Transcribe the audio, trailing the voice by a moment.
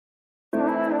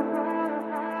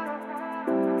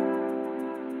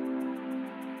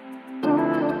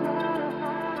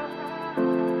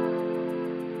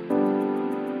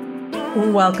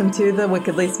Welcome to the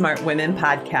Wickedly Smart Women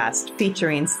podcast,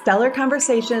 featuring stellar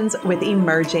conversations with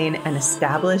emerging and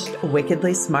established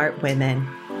wickedly smart women.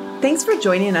 Thanks for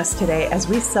joining us today as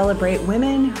we celebrate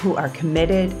women who are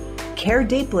committed, care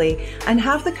deeply, and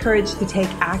have the courage to take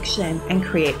action and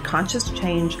create conscious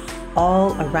change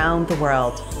all around the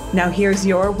world. Now here's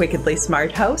your wickedly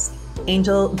smart host,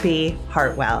 Angel B.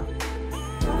 Hartwell.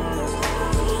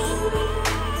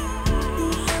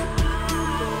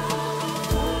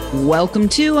 Welcome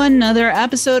to another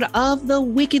episode of the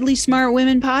Wickedly Smart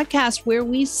Women podcast, where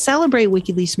we celebrate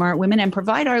wickedly smart women and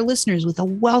provide our listeners with a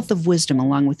wealth of wisdom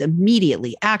along with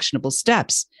immediately actionable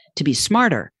steps to be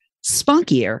smarter,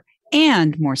 spunkier,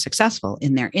 and more successful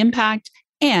in their impact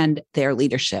and their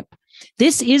leadership.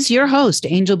 This is your host,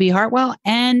 Angel B. Hartwell,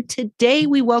 and today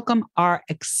we welcome our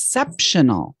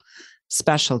exceptional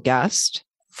special guest,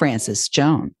 Frances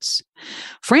Jones.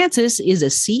 Frances is a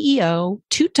CEO,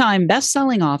 two-time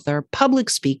best-selling author, public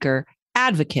speaker,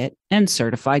 advocate, and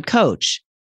certified coach.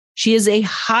 She is a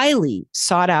highly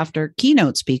sought-after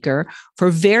keynote speaker for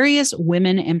various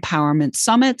women empowerment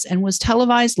summits and was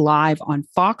televised live on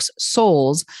Fox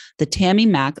Soul's The Tammy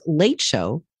Mack Late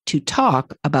Show to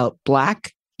talk about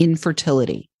Black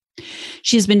infertility.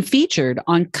 She's been featured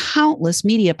on countless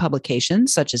media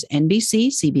publications such as NBC,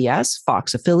 CBS,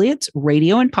 Fox affiliates,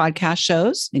 radio and podcast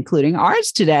shows, including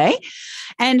ours today,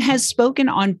 and has spoken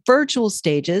on virtual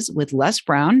stages with Les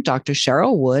Brown, Dr.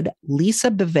 Cheryl Wood, Lisa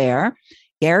Bevere,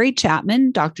 Gary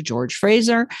Chapman, Dr. George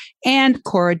Fraser, and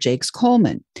Cora Jakes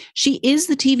Coleman. She is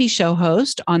the TV show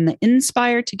host on the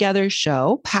Inspire Together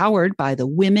show, powered by the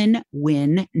Women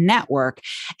Win Network.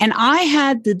 And I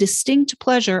had the distinct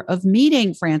pleasure of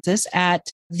meeting Frances at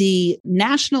the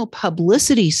National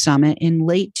Publicity Summit in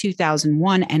late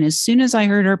 2001. And as soon as I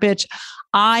heard her pitch,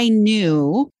 I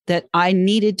knew that I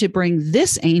needed to bring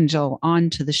this angel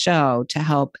onto the show to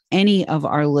help any of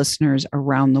our listeners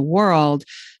around the world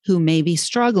who may be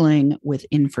struggling with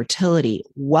infertility.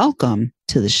 Welcome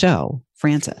to the show,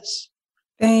 Frances.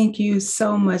 Thank you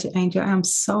so much, Angel. I'm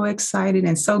so excited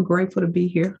and so grateful to be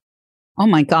here. Oh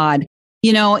my God.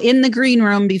 You know, in the green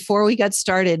room, before we got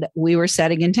started, we were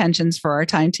setting intentions for our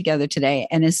time together today.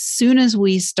 And as soon as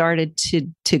we started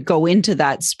to go into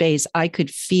that space, I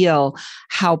could feel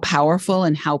how powerful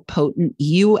and how potent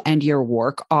you and your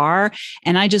work are.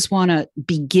 And I just want to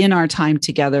begin our time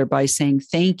together by saying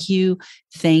thank you,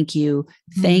 thank you,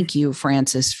 thank you,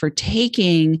 Frances, for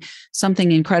taking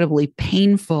something incredibly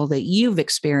painful that you've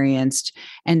experienced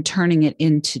and turning it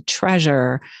into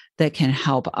treasure that can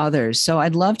help others. So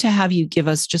I'd love to have you give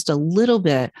us just a little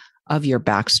bit of your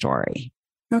backstory.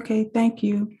 Okay, thank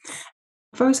you.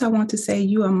 First, I want to say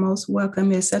you are most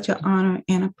welcome. It's such an honor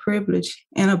and a privilege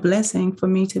and a blessing for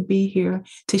me to be here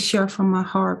to share from my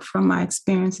heart, from my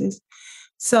experiences.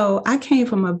 So I came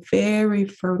from a very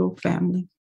fertile family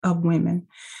of women.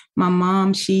 My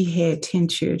mom, she had 10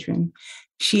 children.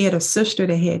 She had a sister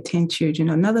that had 10 children,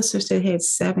 another sister that had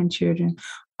 7 children.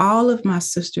 All of my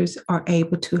sisters are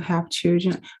able to have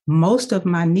children. Most of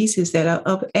my nieces that are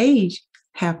of age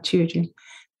have children,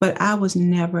 but I was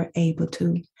never able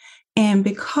to. And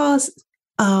because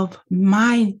of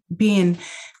my being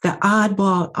the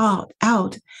oddball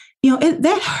out,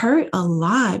 that hurt a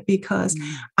lot because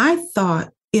I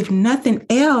thought if nothing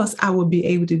else I would be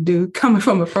able to do, coming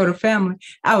from a fertile family,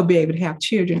 I would be able to have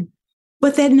children.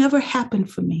 But that never happened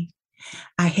for me.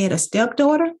 I had a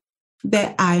stepdaughter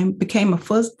that I became a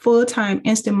full-time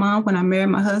instant mom when I married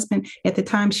my husband. At the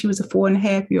time, she was a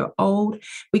 4.5-year-old.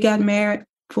 We got married,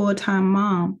 full-time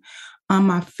mom. On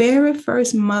my very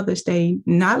first Mother's Day,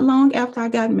 not long after I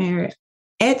got married,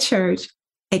 at church,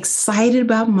 excited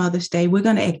about Mother's Day. We're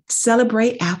going to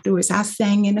celebrate afterwards. I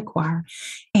sang in the choir,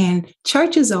 and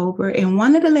church is over. And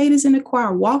one of the ladies in the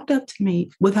choir walked up to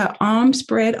me with her arms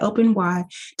spread open wide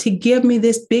to give me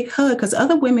this big hug, because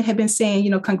other women had been saying,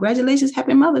 congratulations,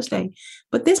 happy Mother's Day.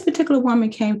 But this particular woman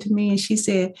came to me and she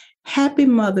said, happy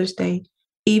Mother's Day,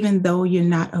 even though you're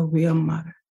not a real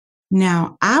mother.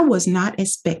 Now, I was not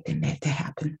expecting that to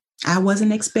happen. I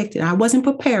wasn't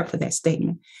prepared for that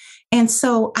statement. And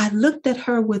so I looked at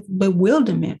her with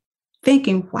bewilderment,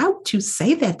 thinking, why would you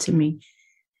say that to me?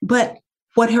 But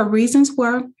what her reasons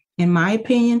were, in my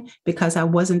opinion, because I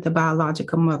wasn't the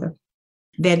biological mother.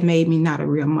 That made me not a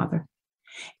real mother.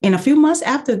 And a few months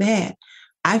after that,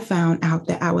 I found out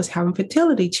that I was having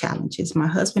fertility challenges. My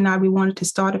husband and I, we wanted to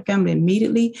start a family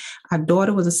immediately. Our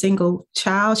daughter was a single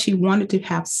child. She wanted to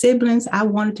have siblings. I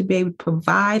wanted to be able to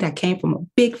provide. I came from a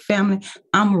big family.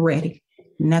 I'm ready.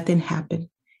 Nothing happened.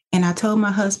 And I told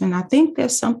my husband, I think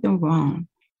there's something wrong.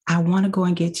 I want to go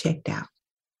and get checked out.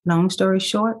 Long story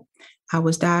short, I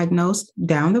was diagnosed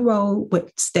down the road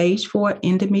with stage 4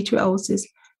 endometriosis,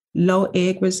 low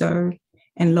egg reserve,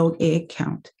 and low egg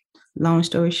count. Long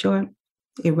story short,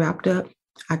 it wrapped up.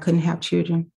 I couldn't have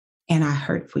children, and I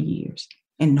hurt for years,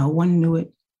 and no one knew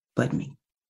it but me.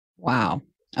 Wow.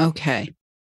 Okay.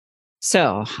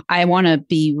 So I want to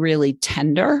be really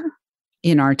tender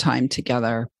in our time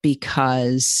together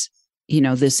because,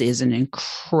 this is an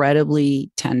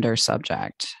incredibly tender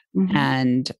subject. Mm-hmm.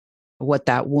 And what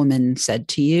that woman said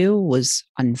to you was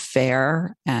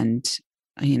unfair. And,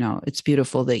 it's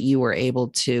beautiful that you were able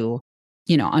to,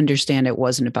 understand it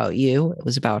wasn't about you. It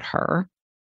was about her.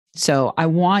 So I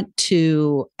want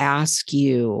to ask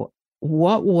you,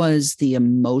 what was the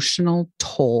emotional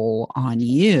toll on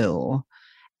you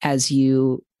as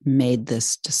you made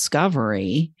this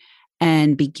discovery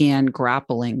and began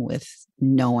grappling with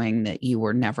knowing that you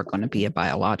were never going to be a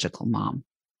biological mom?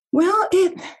 Well,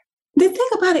 the thing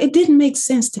about it didn't make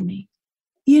sense to me.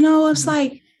 It's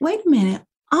like, wait a minute,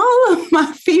 all of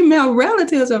my female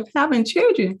relatives are having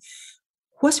children.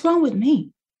 What's wrong with me?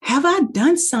 Have I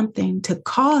done something to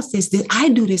cause this? Did I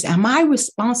do this? Am I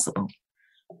responsible?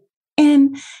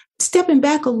 And stepping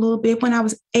back a little bit, when I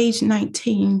was age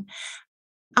 19,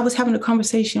 I was having a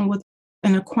conversation with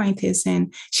an acquaintance,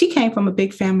 and she came from a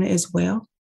big family as well.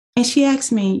 And she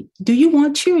asked me, do you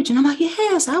want children? I'm like,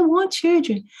 yes, I want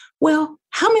children. Well,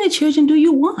 how many children do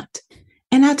you want?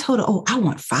 And I told her, I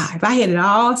want 5. I had it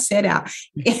all set out.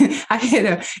 And I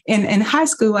had in high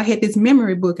school, I had this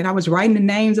memory book, and I was writing the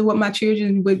names of what my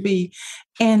children would be.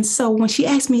 And so when she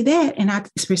asked me that, and I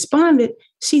responded,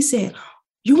 she said,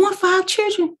 you want 5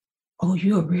 children? Oh,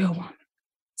 you're a real woman.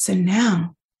 So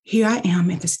now here I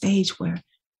am at the stage where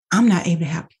I'm not able to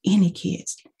have any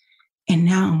kids. And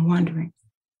now I'm wondering,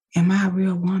 am I a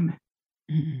real woman?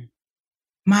 Mm-hmm.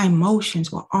 My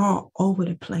emotions were all over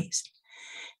the place.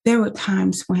 There were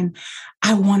times when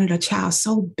I wanted a child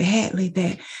so badly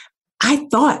that I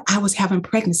thought I was having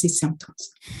pregnancy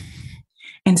symptoms.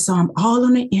 And so I'm all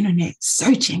on the internet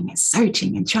searching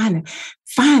and trying to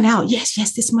find out, yes,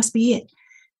 this must be it.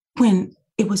 When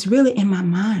it was really in my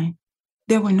mind,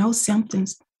 there were no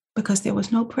symptoms because there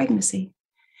was no pregnancy.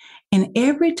 And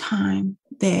every time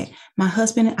that my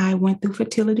husband and I went through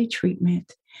fertility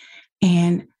treatment,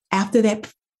 and after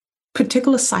that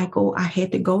particular cycle, I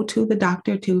had to go to the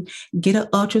doctor to get an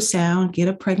ultrasound, get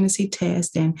a pregnancy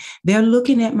test, and they're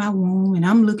looking at my womb, and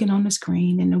I'm looking on the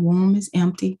screen, and the womb is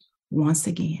empty once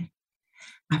again.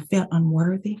 I felt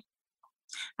unworthy.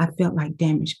 I felt like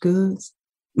damaged goods.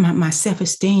 My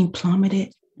self-esteem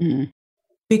plummeted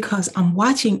because I'm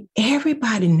watching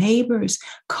everybody, neighbors,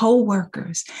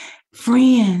 co-workers,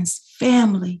 friends,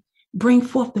 family, bring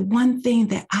forth the one thing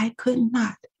that I could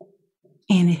not,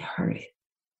 and it hurted.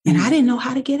 And I didn't know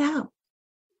how to get out.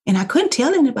 And I couldn't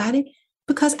tell anybody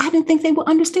because I didn't think they would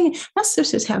understand. My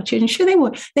sisters have children. Sure,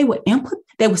 they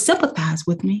would sympathize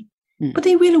with me, but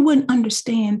they really wouldn't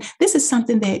understand. This is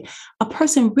something that a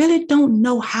person really don't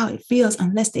know how it feels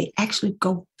unless they actually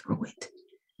go through it.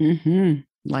 Mm-hmm.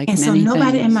 And so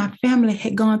nobody in my family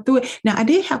had gone through it. Now, I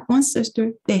did have one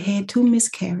sister that had 2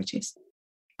 miscarriages,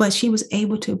 but she was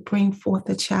able to bring forth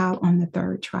a child on the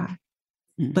 3rd try.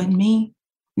 Mm-hmm. But me,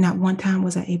 not one time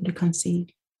was I able to conceive.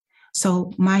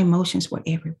 So my emotions were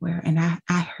everywhere, and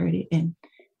I heard it, and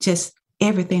just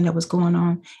everything that was going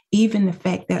on, even the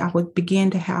fact that I would begin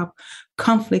to have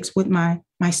conflicts with my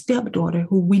stepdaughter,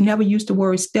 who we never used the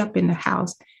word step in the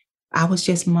house. I was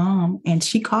just mom, and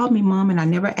she called me mom, and I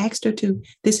never asked her to.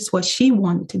 This is what she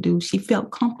wanted to do. She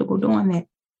felt comfortable doing that.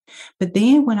 But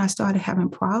then when I started having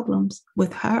problems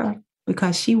with her,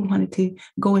 because she wanted to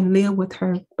go and live with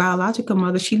her biological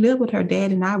mother. She lived with her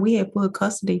dad and I. We had full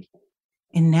custody.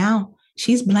 And now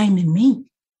she's blaming me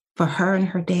for her and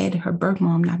her dad and her birth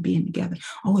mom not being together.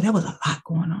 Oh, there was a lot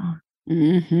going on.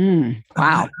 Mm-hmm.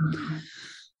 Wow.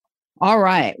 All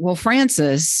right. Well,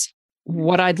 Frances,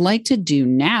 what I'd like to do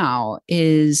now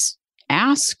is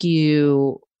ask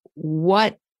you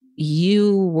what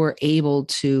you were able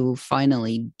to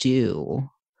finally do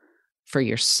for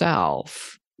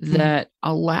yourself that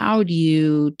allowed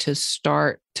you to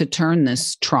start to turn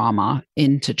this trauma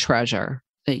into treasure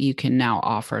that you can now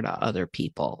offer to other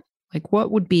people. Like,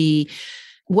 what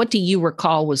do you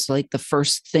recall was like the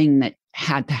first thing that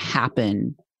had to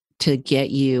happen to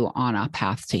get you on a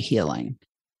path to healing?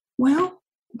 Well,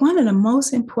 one of the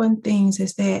most important things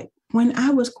is that when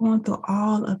I was going through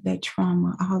all of that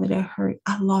trauma, all of that hurt,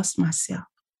 I lost myself.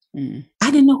 I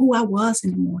didn't know who I was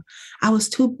anymore. I was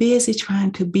too busy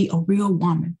trying to be a real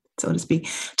woman, so to speak,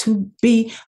 to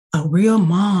be a real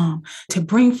mom, to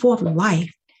bring forth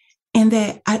life. and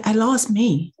that I lost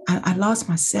me. I lost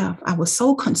myself. I was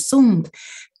so consumed.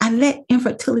 I let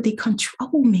infertility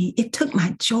control me. It took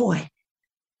my joy.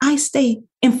 I say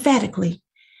emphatically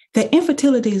that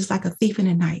infertility is like a thief in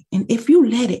the night. And if you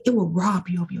let it, it will rob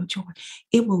you of your joy.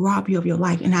 It will rob you of your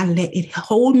life. And I let it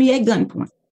hold me at gunpoint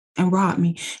and rob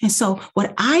me. And so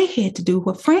what I had to do,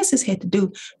 what Frances had to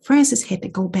do, Frances had to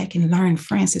go back and learn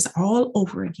Frances all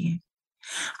over again.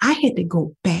 I had to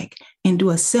go back and do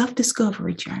a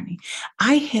self-discovery journey.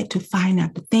 I had to find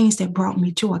out the things that brought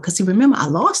me joy. Because remember, I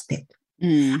lost it.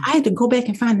 I had to go back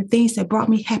and find the things that brought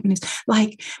me happiness,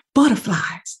 like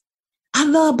butterflies. I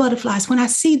love butterflies. When I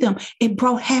see them, it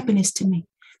brought happiness to me.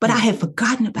 But I had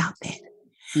forgotten about that.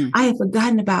 I had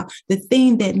forgotten about the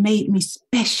thing that made me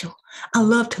special. I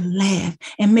love to laugh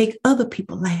and make other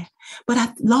people laugh. But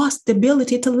I lost the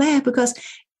ability to laugh because,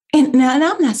 and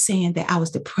I'm not saying that I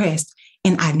was depressed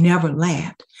and I never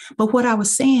laughed. But what I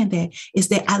was saying that is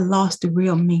that I lost the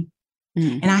real me.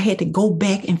 And I had to go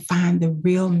back and find the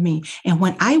real me. And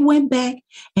when I went back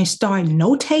and started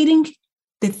notating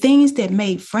the things that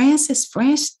made Frances,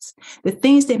 the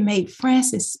things that made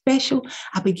Frances special,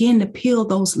 I began to peel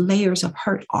those layers of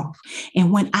hurt off.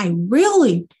 And when I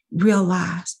really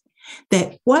realized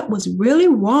that what was really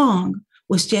wrong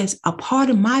was just a part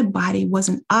of my body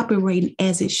wasn't operating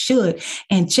as it should.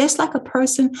 And just like a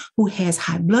person who has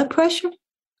high blood pressure,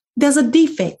 there's a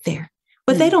defect there,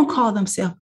 but they don't call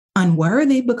themselves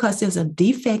unworthy because there's a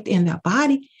defect in their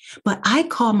body. But I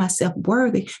call myself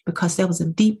worthy because there was a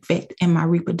defect in my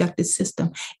reproductive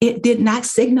system. It did not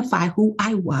signify who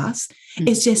I was.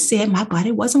 It just said my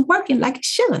body wasn't working like it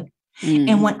should.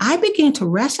 And when I began to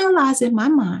rationalize in my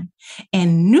mind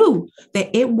and knew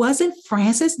that it wasn't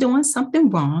Frances doing something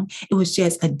wrong, it was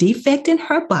just a defect in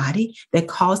her body that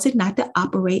caused it not to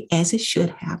operate as it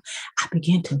should have, I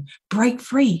began to break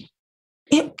free.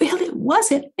 It really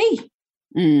wasn't me.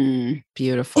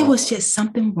 Beautiful. It was just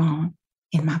something wrong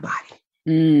in my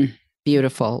body.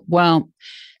 Beautiful. Well,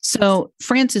 so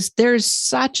Frances, there's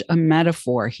such a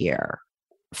metaphor here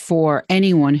for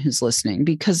anyone who's listening,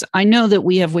 because I know that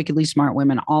we have wickedly smart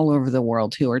women all over the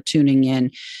world who are tuning in,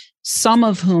 some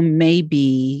of whom may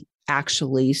be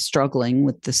actually struggling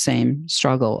with the same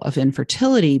struggle of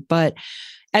infertility. But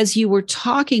as you were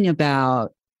talking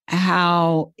about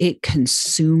how it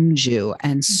consumed you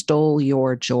and stole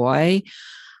your joy,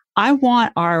 I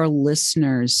want our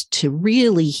listeners to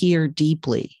really hear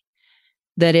deeply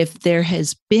that if there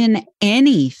has been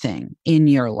anything in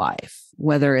your life,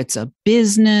 whether it's a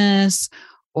business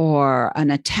or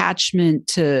an attachment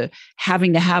to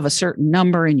having to have a certain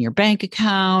number in your bank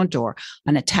account, or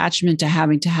an attachment to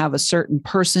having to have a certain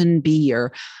person be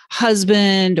your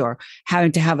husband, or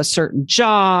having to have a certain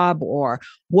job, or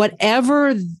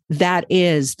whatever that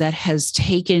is that has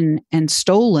taken and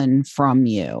stolen from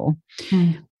you,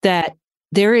 that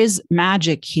there is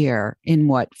magic here in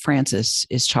what Frances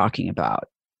is talking about.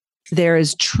 There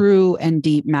is true and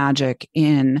deep magic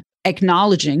in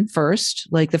acknowledging first,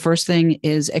 like the first thing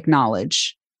is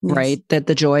acknowledge, right? That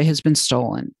the joy has been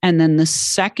stolen. And then the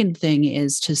second thing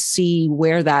is to see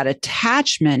where that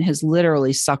attachment has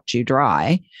literally sucked you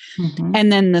dry.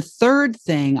 And then the third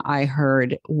thing I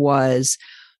heard was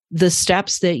the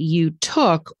steps that you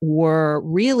took were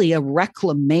really a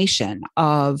reclamation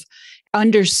of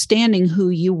understanding who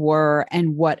you were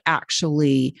and what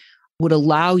actually would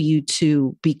allow you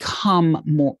to become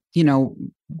more,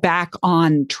 back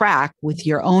on track with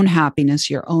your own happiness,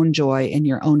 your own joy, and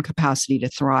your own capacity to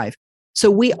thrive. So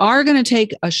we are going to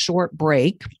take a short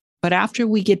break, but after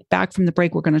we get back from the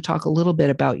break, we're going to talk a little bit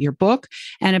about your book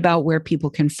and about where people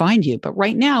can find you. But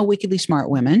right now, Wickedly Smart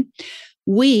Women,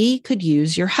 we could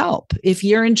use your help. If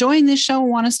you're enjoying this show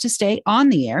and want us to stay on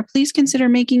the air, please consider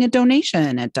making a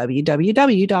donation at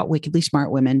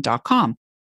www.wickedlysmartwomen.com.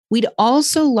 We'd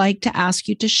also like to ask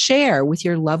you to share with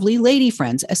your lovely lady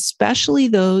friends, especially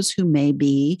those who may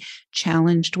be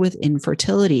challenged with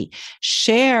infertility.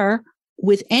 Share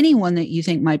with anyone that you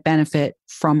think might benefit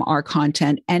from our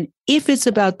content. And if it's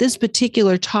about this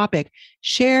particular topic,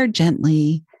 share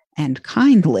gently and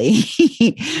kindly.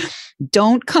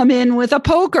 Don't come in with a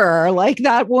poker like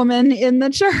that woman in the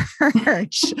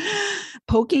church.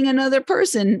 Poking another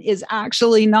person is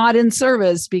actually not in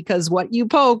service, because what you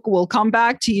poke will come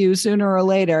back to you sooner or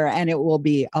later, and it will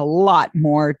be a lot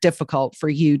more difficult for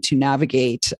you to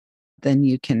navigate than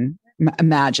you can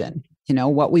imagine.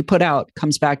 What we put out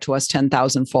comes back to us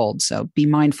 10,000 fold. So be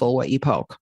mindful what you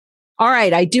poke. All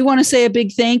right. I do want to say a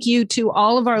big thank you to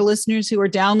all of our listeners who are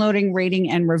downloading,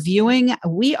 rating, and reviewing.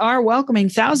 We are welcoming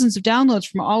thousands of downloads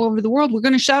from all over the world. We're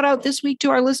going to shout out this week to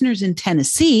our listeners in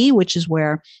Tennessee, which is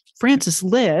where Frances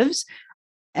lives.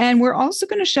 And we're also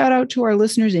going to shout out to our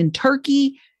listeners in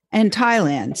Turkey and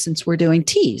Thailand since we're doing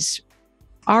teas.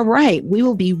 All right, we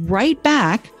will be right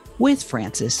back with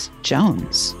Frances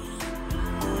Jones.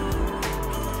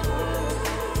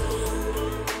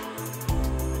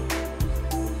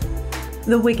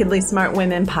 The Wickedly Smart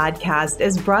Women podcast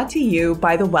is brought to you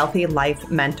by the Wealthy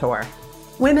Life Mentor.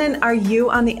 Women, are you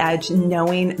on the edge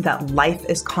knowing that life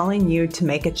is calling you to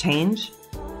make a change?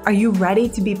 Are you ready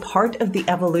to be part of the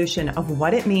evolution of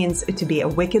what it means to be a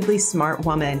wickedly smart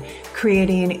woman,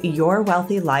 creating your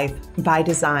wealthy life by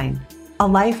design? A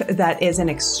life that is an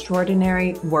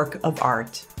extraordinary work of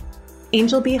art.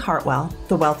 Angel B. Hartwell,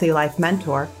 the Wealthy Life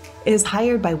Mentor, is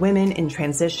hired by women in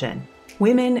transition.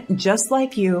 Women just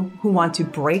like you who want to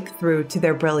break through to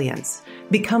their brilliance,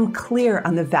 become clear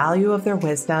on the value of their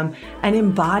wisdom, and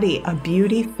embody a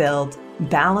beauty-filled,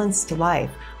 balanced life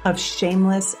of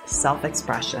shameless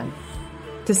self-expression.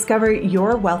 Discover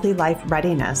your wealthy life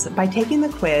readiness by taking the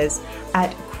quiz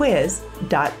at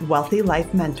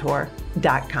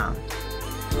quiz.wealthylifementor.com.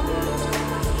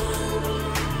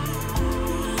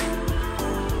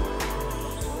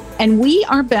 And we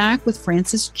are back with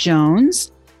Frances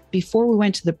Jones. Before we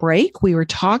went to the break, we were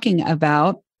talking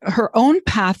about her own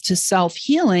path to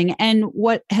self-healing. And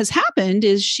what has happened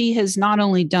is she has not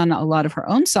only done a lot of her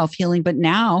own self-healing, but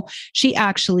now she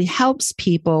actually helps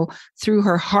people through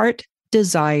her Heart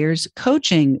Desires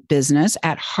coaching business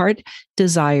at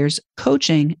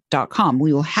heartdesirescoaching.com.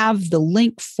 We will have the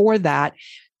link for that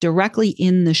directly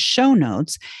in the show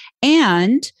notes.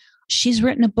 And she's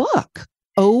written a book,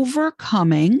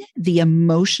 Overcoming the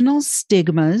Emotional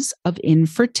Stigmas of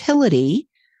Infertility,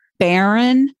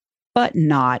 Barren but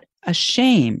Not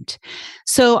Ashamed.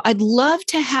 So I'd love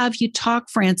to have you talk,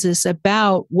 Frances,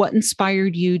 about what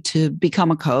inspired you to become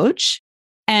a coach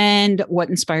and what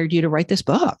inspired you to write this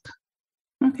book.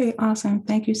 Okay, awesome.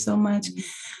 Thank you so much.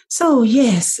 So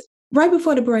yes, right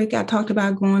before the break, I talked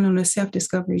about going on a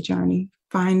self-discovery journey,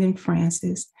 finding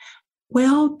Frances.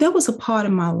 Well, there was a part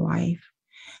of my life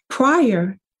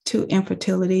prior to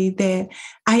infertility that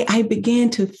I began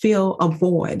to feel a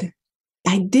void.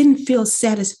 I didn't feel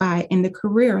satisfied in the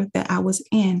career that I was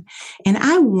in. And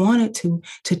I wanted to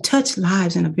touch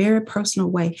lives in a very personal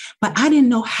way, but I didn't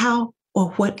know how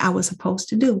or what I was supposed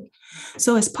to do.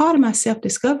 So as part of my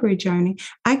self-discovery journey,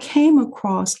 I came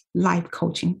across life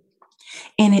coaching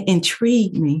and it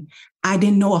intrigued me. I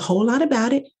didn't know a whole lot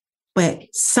about it, but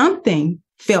something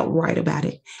felt right about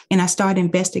it. And I started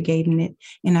investigating it.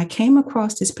 And I came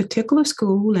across this particular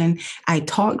school and I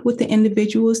talked with the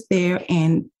individuals there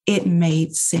and it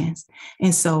made sense.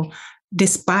 And so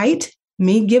despite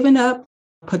me giving up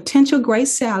potential great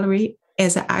salary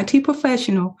as an IT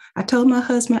professional, I told my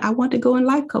husband I want to go in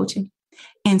life coaching.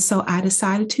 And so I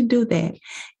decided to do that.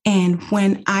 And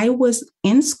when I was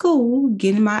in school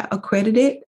getting my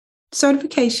accredited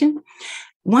certification,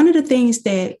 one of the things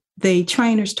that the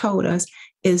trainers told us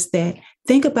is that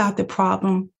think about the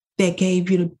problem that gave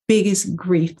you the biggest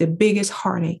grief, the biggest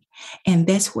heartache, and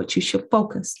that's what you should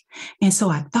focus. And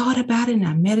so I thought about it and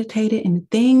I meditated, and the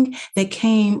thing that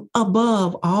came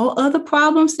above all other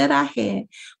problems that I had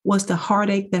was the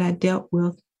heartache that I dealt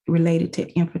with related to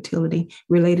infertility,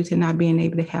 related to not being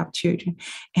able to have children.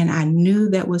 And I knew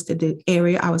that was the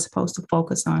area I was supposed to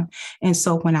focus on. And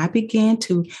so when I began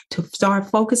to start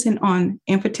focusing on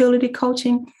infertility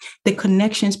coaching, the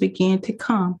connections began to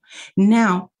come.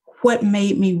 Now, what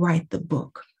made me write the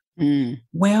book?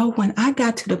 Well, when I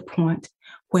got to the point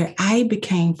where I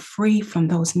became free from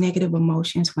those negative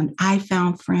emotions, when I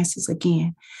found Frances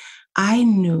again, I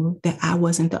knew that I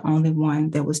wasn't the only one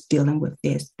that was dealing with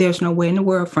this. There's no way in the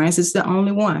world Frances is the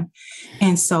only one.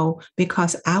 And so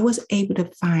because I was able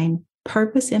to find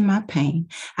purpose in my pain,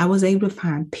 I was able to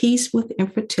find peace with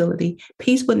infertility,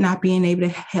 peace with not being able to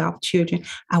have children.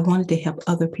 I wanted to help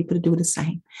other people to do the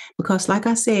same. Because like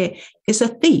I said, it's a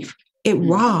thief. It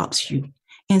robs you.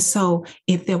 And so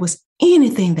if there was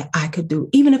anything that I could do,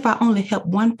 even if I only helped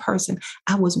one person,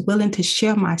 I was willing to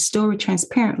share my story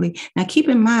transparently. Now, keep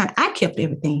in mind, I kept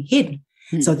everything hidden.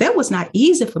 So that was not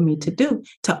easy for me to do,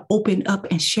 to open up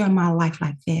and share my life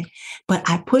like that. But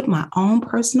I put my own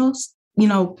personal,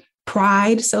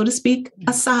 pride, so to speak,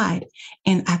 aside.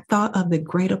 And I thought of the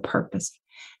greater purpose.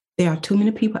 There are too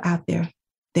many people out there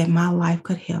that my life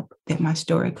could help, that my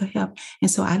story could help.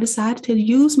 And so I decided to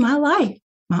use my life,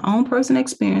 my own personal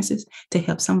experiences, to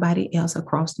help somebody else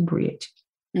across the bridge.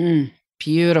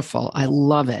 Beautiful. I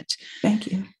love it.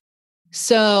 Thank you.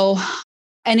 So,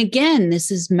 and again, this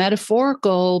is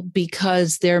metaphorical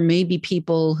because there may be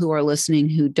people who are listening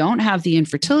who don't have the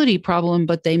infertility problem,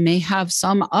 but they may have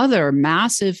some other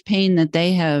massive pain that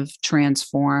they have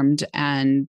transformed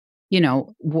and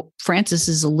Frances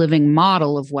is a living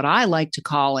model of what I like to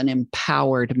call an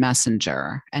empowered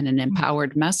messenger. And an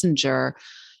empowered messenger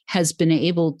has been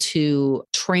able to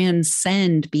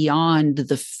transcend beyond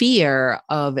the fear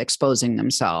of exposing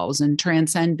themselves and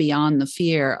transcend beyond the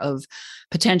fear of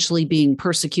potentially being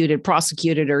persecuted,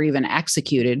 prosecuted, or even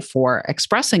executed for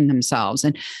expressing themselves.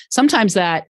 And sometimes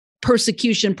that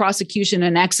persecution, prosecution,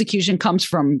 and execution comes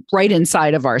from right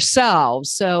inside of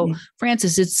ourselves. So,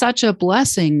 Frances, it's such a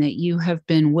blessing that you have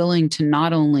been willing to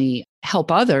not only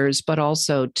help others, but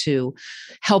also to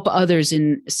help others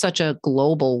in such a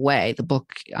global way. The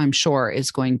book, I'm sure,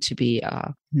 is going to be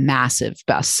a massive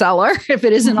bestseller if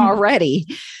it isn't already.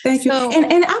 Thank you.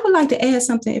 And I would like to add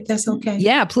something, if that's okay.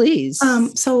 Yeah, please.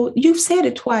 So you've said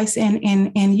it twice,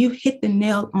 and you hit the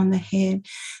nail on the head.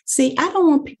 See, I don't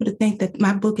want people to think that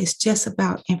my book is just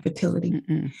about infertility.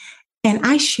 Mm-mm. And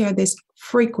I share this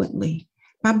frequently.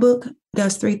 My book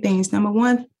does three things. Number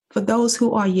one, for those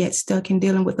who are yet stuck in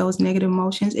dealing with those negative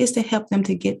emotions, is to help them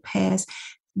to get past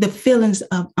the feelings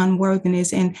of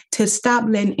unworthiness and to stop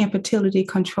letting infertility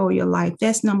control your life.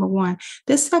 That's number one.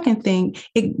 The second thing,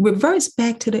 it reverts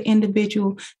back to the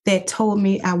individual that told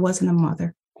me I wasn't a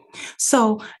mother.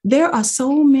 So there are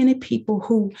so many people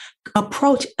who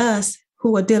approach us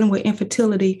who are dealing with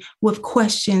infertility with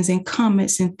questions and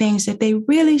comments and things that they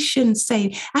really shouldn't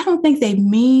say. I don't think they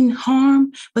mean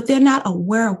harm, but they're not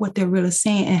aware of what they're really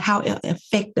saying and how it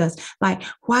affects us. Like,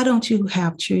 why don't you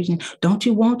have children? Don't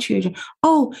you want children?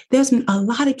 Oh, there's a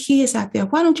lot of kids out there.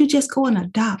 Why don't you just go and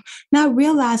adopt? Not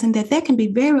realizing that can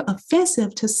be very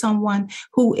offensive to someone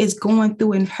who is going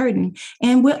through and hurting.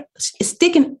 And we're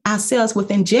sticking ourselves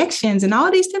with injections and all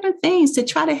these different things to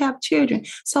try to have children.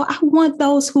 So I want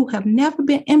those who have never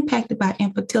been impacted by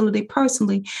infertility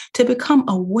personally to become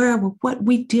aware of what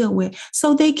we deal with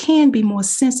so they can be more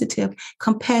sensitive,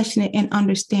 compassionate, and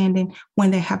understanding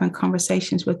when they're having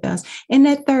conversations with us. And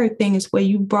that third thing is where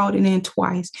you brought it in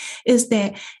twice, is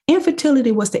that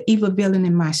infertility was the evil villain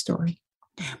in my story.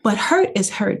 But hurt is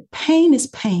hurt, pain is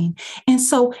pain. And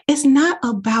so it's not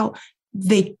about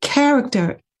the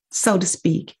character, so to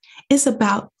speak. It's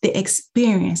about the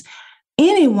experience.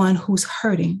 Anyone who's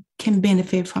hurting can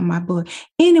benefit from my book.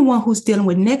 Anyone who's dealing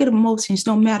with negative emotions,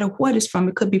 no matter what it's from,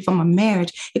 it could be from a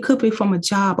marriage, it could be from a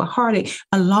job, a heartache,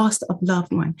 a loss of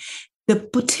loved one. The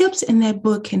tips in that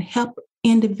book can help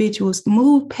individuals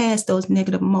move past those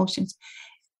negative emotions.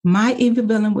 My evil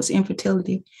villain was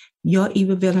infertility. Your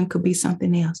evil villain could be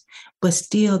something else. But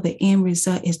still, the end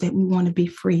result is that we want to be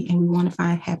free and we want to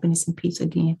find happiness and peace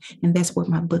again. And that's what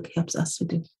my book helps us to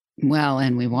do. Well,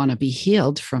 and we want to be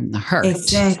healed from the hurt.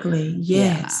 Exactly.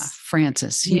 Yes. Yeah.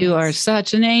 Frances, you are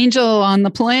such an angel on the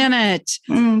planet.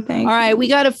 Thank you. All right. We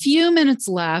got a few minutes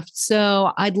left.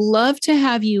 So I'd love to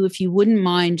have you, if you wouldn't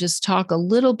mind, just talk a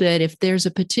little bit if there's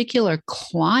a particular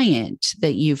client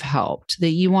that you've helped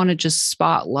that you want to just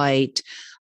spotlight.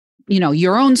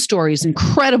 Your own story is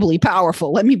incredibly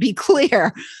powerful. Let me be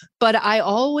clear. But I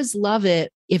always love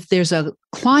it if there's a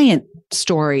client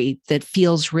story that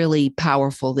feels really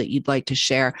powerful that you'd like to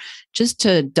share, just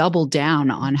to double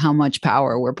down on how much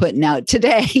power we're putting out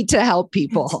today to help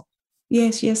people.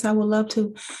 Yes, I would love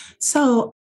to.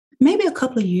 So maybe a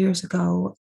couple of years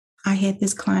ago, I had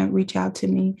this client reach out to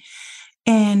me,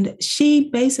 and she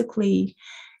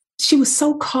was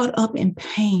so caught up in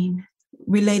pain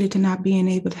related to not being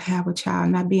able to have a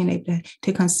child, not being able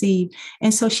to conceive.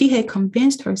 And so she had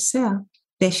convinced herself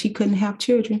that she couldn't have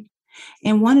children.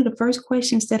 And one of the first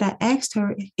questions that I asked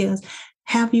her is,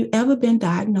 have you ever been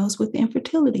diagnosed with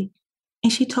infertility?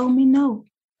 And she told me no.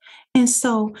 And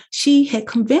so she had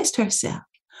convinced herself.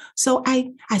 So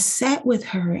I sat with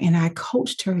her and I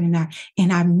coached her and I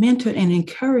mentored and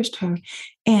encouraged her.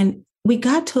 And we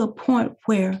got to a point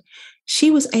where she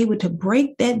was able to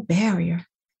break that barrier.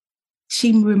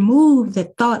 She removed the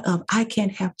thought of, I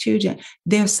can't have children,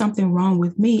 there's something wrong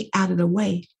with me, out of the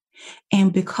way.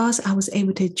 And because I was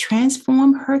able to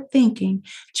transform her thinking,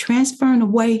 transform the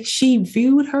way she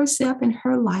viewed herself and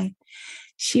her life,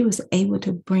 she was able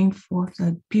to bring forth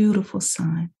a beautiful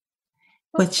son.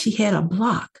 But she had a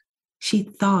block. She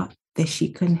thought that she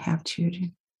couldn't have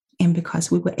children. And because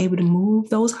we were able to move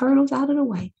those hurdles out of the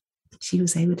way, she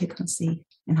was able to conceive.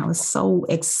 And I was so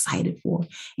excited for her.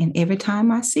 And every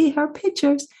time I see her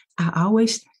pictures, I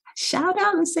always shout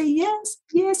out and say,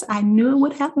 yes, I knew it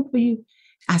would happen for you.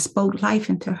 I spoke life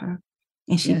into her,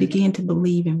 and she began to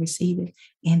believe and receive it,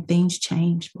 and things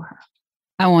changed for her.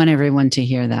 I want everyone to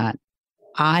hear that.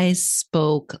 I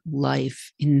spoke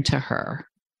life into her,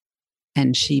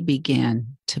 and she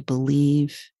began to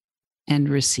believe and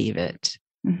receive it,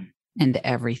 and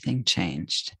everything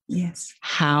changed. Yes.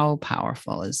 How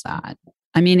powerful is that?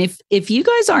 I mean, if you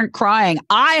guys aren't crying,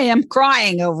 I am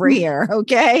crying over here.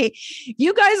 Okay. If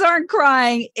you guys aren't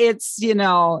crying, it's,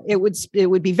 it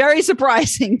would be very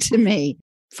surprising to me.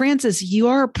 Frances,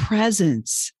 your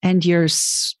presence and your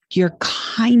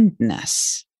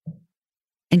kindness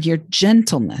and your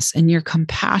gentleness and your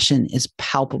compassion is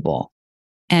palpable.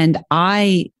 And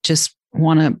I just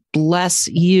want to bless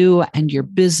you and your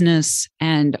business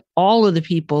and all of the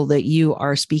people that you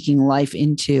are speaking life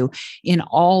into in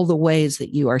all the ways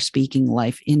that you are speaking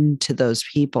life into those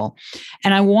people.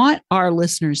 And I want our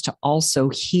listeners to also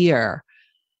hear,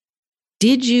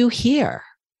 did you hear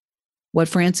what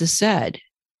Frances said?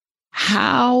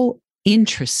 How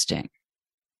interesting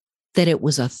that it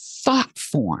was a thought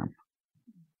form,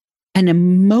 an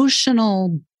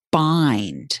emotional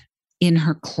bind in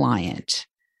her client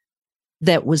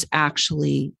that was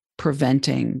actually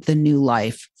preventing the new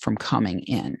life from coming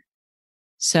in.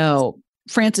 So,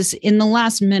 Frances, in the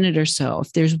last minute or so,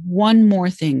 if there's one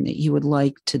more thing that you would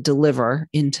like to deliver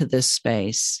into this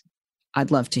space,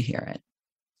 I'd love to hear it.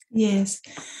 Yes.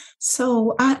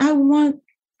 So I want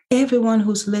everyone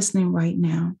who's listening right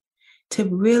now to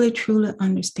really, truly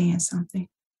understand something.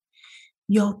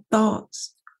 Your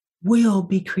thoughts will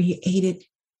be created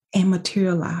and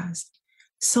materialized.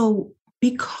 So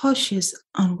be cautious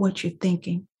on what you're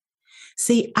thinking.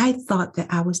 See, I thought that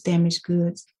I was damaged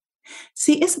goods.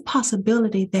 See, it's a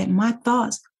possibility that my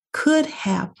thoughts could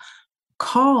have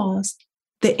caused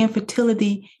the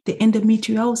infertility, the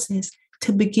endometriosis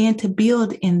to begin to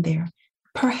build in there.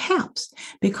 Perhaps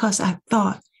because I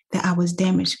thought that I was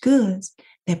damaged goods,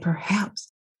 that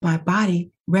perhaps my body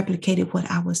replicated what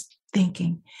I was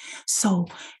thinking. So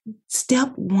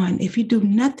step one, if you do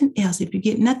nothing else, if you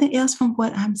get nothing else from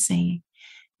what I'm saying,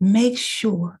 make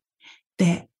sure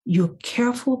that you're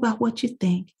careful about what you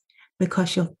think,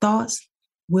 because your thoughts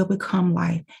will become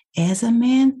life. As a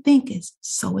man thinketh,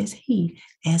 so is he.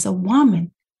 As a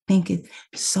woman thinketh,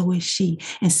 so is she.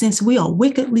 And since we are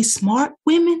wickedly smart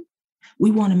women, we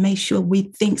want to make sure we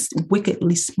think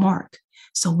wickedly smart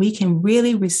so we can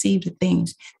really receive the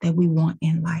things that we want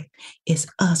in life. It's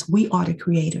us. We are the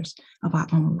creators of our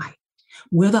own life.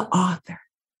 We're the author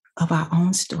of our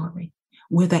own story.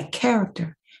 We're that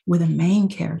character. We're the main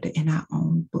character in our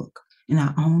own book, in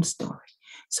our own story.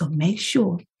 So make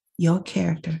sure your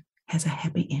character has a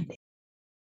happy ending.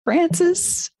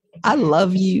 Frances, I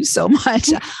love you so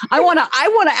much. I want to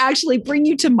actually bring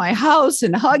you to my house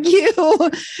and hug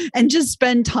you and just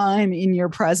spend time in your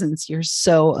presence. You're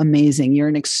so amazing. You're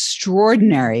an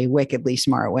extraordinary, wickedly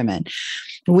smart woman.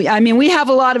 We have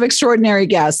a lot of extraordinary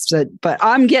guests, but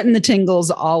I'm getting the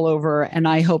tingles all over, and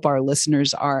I hope our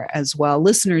listeners are as well.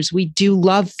 Listeners, we do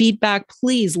love feedback.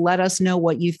 Please let us know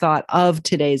what you thought of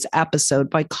today's episode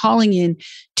by calling in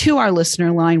to our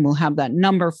listener line. We'll have that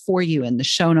number for you in the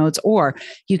show notes, or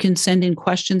you can send in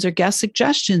questions or guest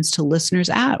suggestions to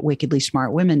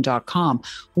listeners@wickedlysmartwomen.com.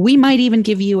 We might even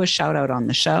give you a shout out on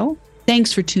the show.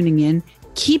 Thanks for tuning in.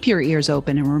 Keep your ears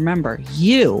open, and remember,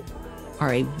 you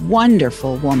are a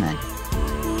wonderful woman.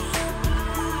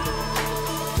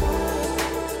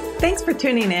 Thanks for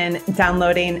tuning in,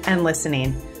 downloading, and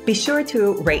listening. Be sure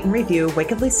to rate and review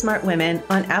Wickedly Smart Women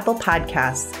on Apple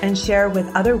Podcasts and share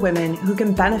with other women who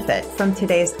can benefit from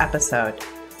today's episode.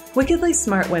 Wickedly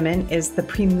Smart Women is the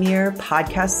premier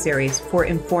podcast series for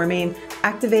informing,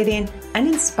 activating, and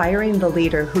inspiring the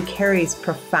leader who carries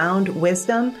profound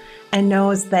wisdom and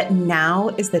knows that now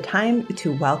is the time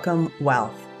to welcome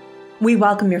wealth. We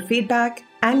welcome your feedback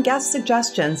and guest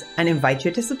suggestions and invite you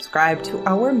to subscribe to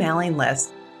our mailing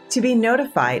list to be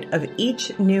notified of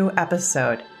each new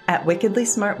episode at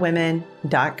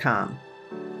wickedlysmartwomen.com.